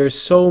complex. There's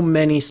so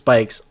many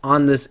spikes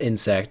on this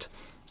insect,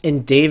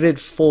 and David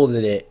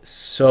folded it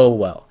so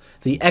well.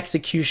 The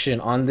execution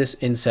on this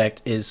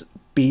insect is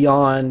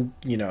beyond,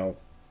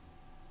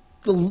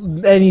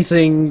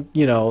 anything,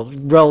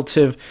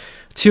 relative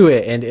to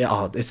it, and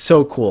it's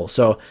so cool.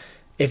 So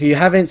if you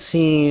haven't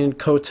seen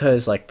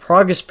Kota's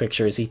progress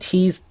pictures, he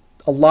teased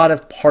a lot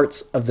of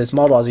parts of this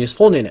model as he was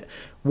folding it.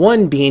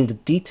 One being the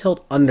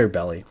detailed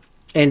underbelly.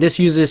 And this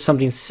uses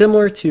something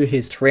similar to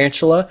his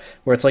tarantula,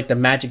 where it's like the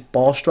magic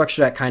ball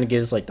structure that kind of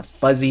gives the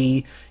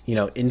fuzzy,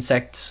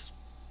 insect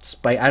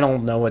spike. I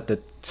don't know what the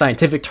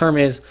scientific term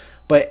is,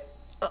 but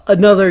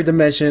another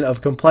dimension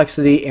of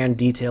complexity and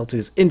detail to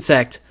this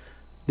insect.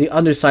 The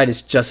underside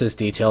is just as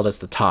detailed as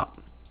the top.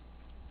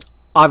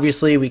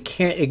 Obviously, we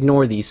can't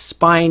ignore these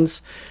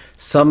spines.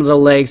 Some of the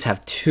legs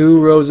have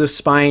 2 rows of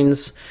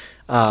spines.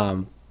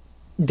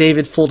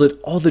 David folded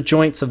all the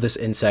joints of this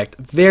insect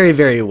very,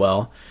 very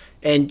well.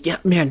 And yeah,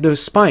 man,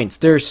 those spines,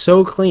 they're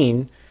so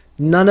clean.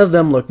 None of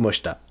them look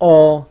mushed at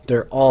all.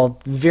 They're all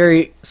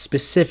very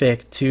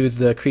specific to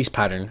the crease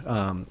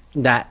pattern.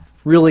 That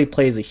really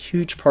plays a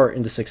huge part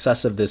in the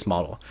success of this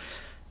model.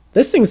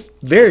 This thing's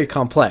very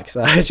complex.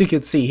 As you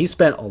can see, he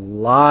spent a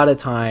lot of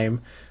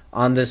time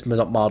on this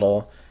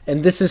model.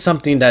 And this is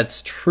something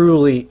that's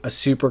truly a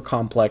super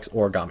complex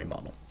origami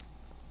model.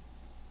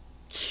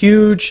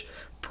 Huge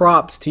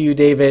props to you,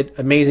 David.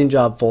 Amazing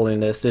job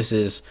folding this. This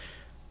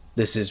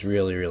is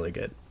really, really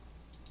good.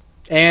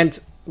 And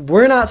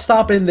we're not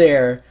stopping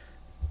there.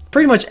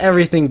 Pretty much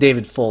everything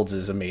David folds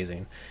is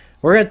amazing.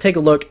 We're going to take a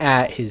look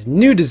at his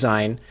new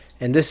design,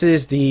 and this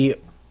is the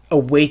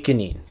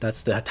Awakening.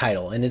 That's the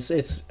title. And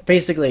it's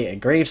basically a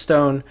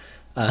gravestone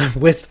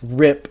with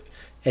rip,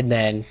 and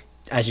then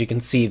as you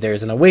can see,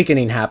 there's an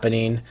awakening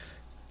happening.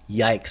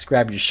 Yikes,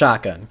 grab your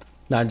shotgun.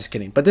 No, I'm just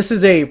kidding. But this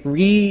is a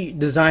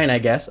redesign, I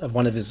guess, of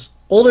one of his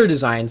older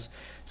designs.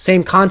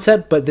 Same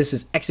concept, but this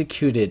is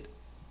executed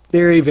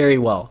very, very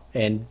well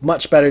and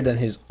much better than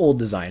his old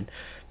design,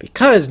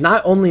 because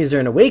not only is there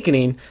an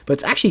awakening, but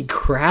it's actually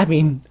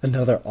grabbing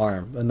another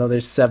arm,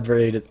 another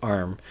separated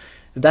arm.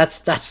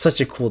 That's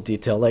such a cool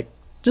detail.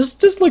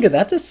 Just look at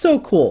that. That's so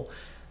cool.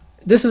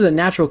 This is a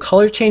natural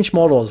color change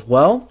model as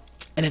well,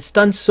 and it's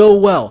done so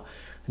well.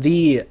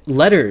 The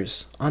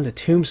letters on the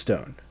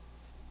tombstone,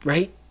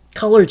 right?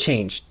 Color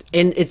changed,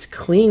 and it's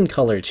clean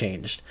color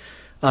changed.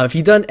 If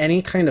you've done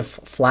any kind of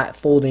flat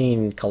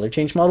folding color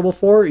change model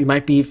before, you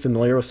might be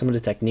familiar with some of the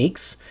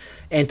techniques.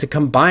 And to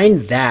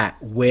combine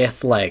that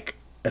with a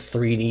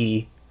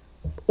 3D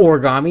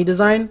origami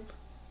design,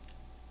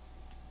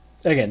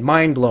 again,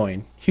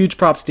 mind-blowing. Huge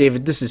props,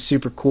 David. This is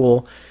super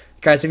cool.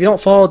 Guys, if you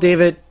don't follow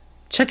David,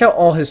 check out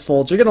all his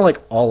folds. You're going to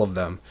like all of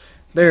them.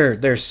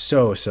 They're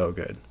so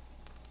good.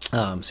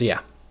 So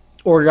yeah,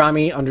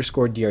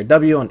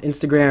 Origami_DRW on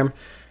Instagram.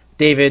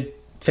 David,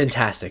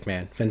 fantastic,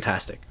 man.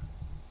 Fantastic.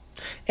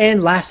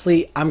 And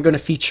lastly, I'm going to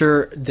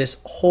feature this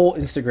whole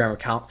Instagram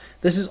account.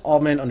 This is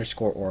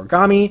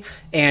Allman_Origami,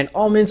 and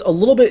Allman's a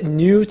little bit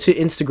new to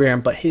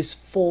Instagram, but his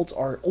folds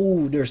are,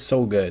 they're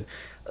so good.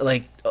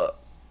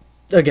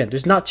 Again,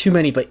 there's not too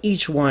many, but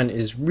each one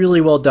is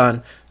really well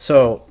done.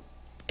 So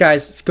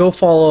guys, go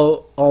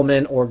follow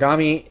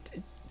Allman_Origami.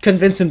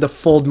 Convince him to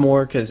fold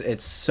more because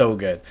it's so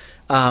good.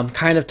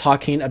 Kind of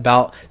talking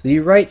about the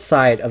right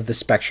side of the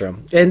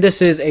spectrum. And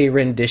this is a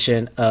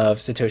rendition of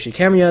Satoshi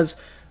Kamiya's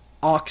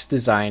Ox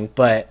design,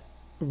 but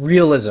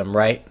realism,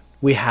 right?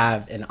 We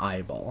have an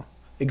eyeball.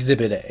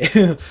 Exhibit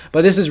A.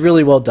 But this is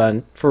really well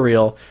done, for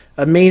real.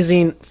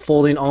 Amazing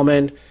folding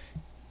almond.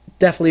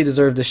 Definitely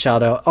deserved a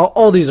shout out.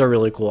 All these are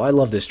really cool. I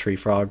love this tree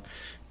frog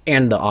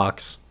and the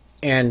ox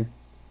and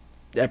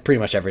pretty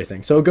much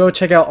everything. So go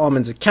check out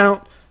Almond's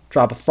account.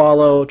 drop a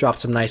follow, drop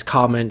some nice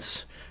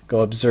comments, go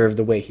observe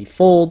the way he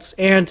folds,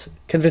 and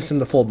convince him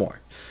to fold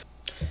more.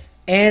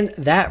 And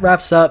that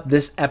wraps up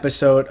this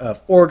episode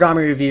of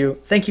Origami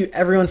Review. Thank you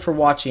everyone for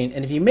watching,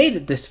 and if you made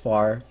it this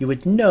far, you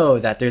would know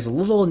that there's a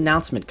little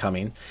announcement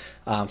coming.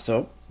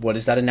 So what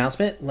is that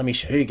announcement? Let me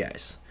show you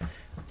guys.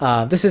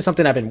 This is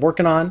something I've been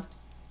working on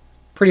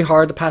pretty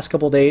hard the past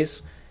couple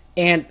days,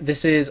 and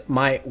this is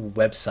my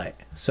website.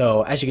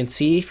 So as you can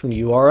see from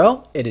the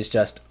URL, it is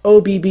just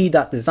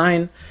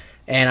obb.design,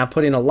 and I'm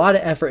putting a lot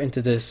of effort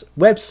into this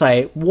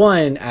website,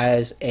 one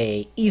as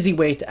a easy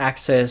way to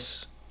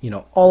access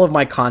all of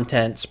my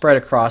content spread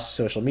across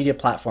social media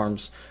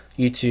platforms,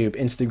 YouTube,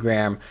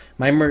 Instagram,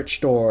 my merch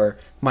store,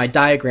 my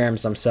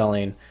diagrams I'm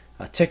selling,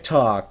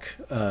 TikTok,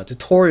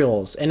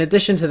 tutorials. In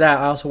addition to that,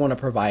 I also want to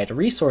provide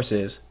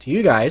resources to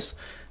you guys.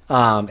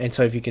 And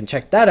so if you can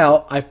check that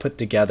out, I've put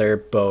together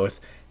both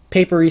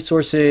paper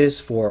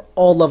resources for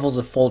all levels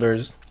of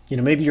folders.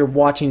 Maybe you're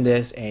watching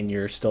this and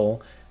you're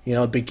still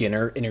a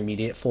beginner,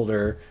 intermediate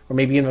folder, or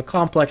maybe even a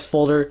complex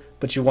folder,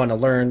 but you want to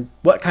learn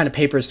what kind of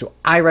papers do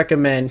I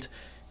recommend.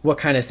 What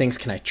kind of things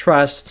can I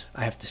trust?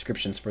 I have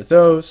descriptions for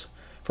those.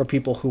 For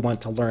people who want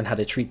to learn how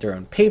to treat their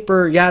own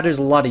paper, yeah, there's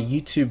a lot of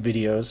YouTube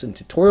videos and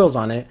tutorials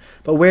on it,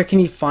 but where can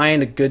you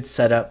find a good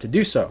setup to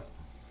do so?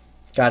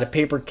 Got a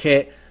paper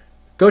kit.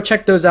 Go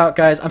check those out,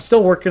 guys. I'm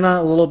still working on it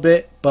a little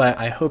bit, but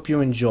I hope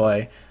you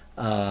enjoy.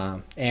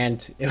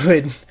 And it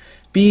would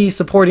be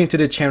supporting to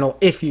the channel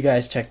if you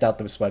guys checked out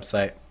this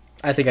website.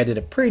 I think I did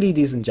a pretty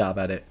decent job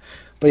at it.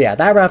 But yeah,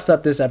 that wraps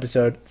up this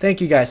episode.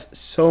 Thank you guys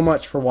so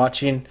much for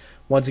watching.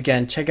 Once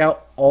again, check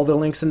out all the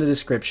links in the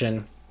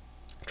description.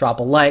 Drop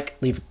a like,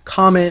 leave a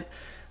comment,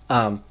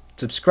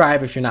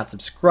 subscribe if you're not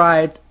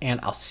subscribed, and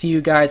I'll see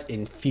you guys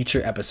in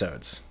future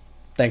episodes.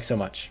 Thanks so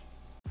much.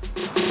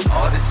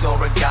 All this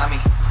origami,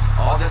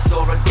 all this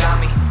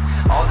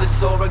origami, all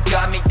this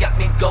origami got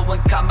me going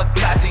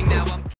kamikaze now.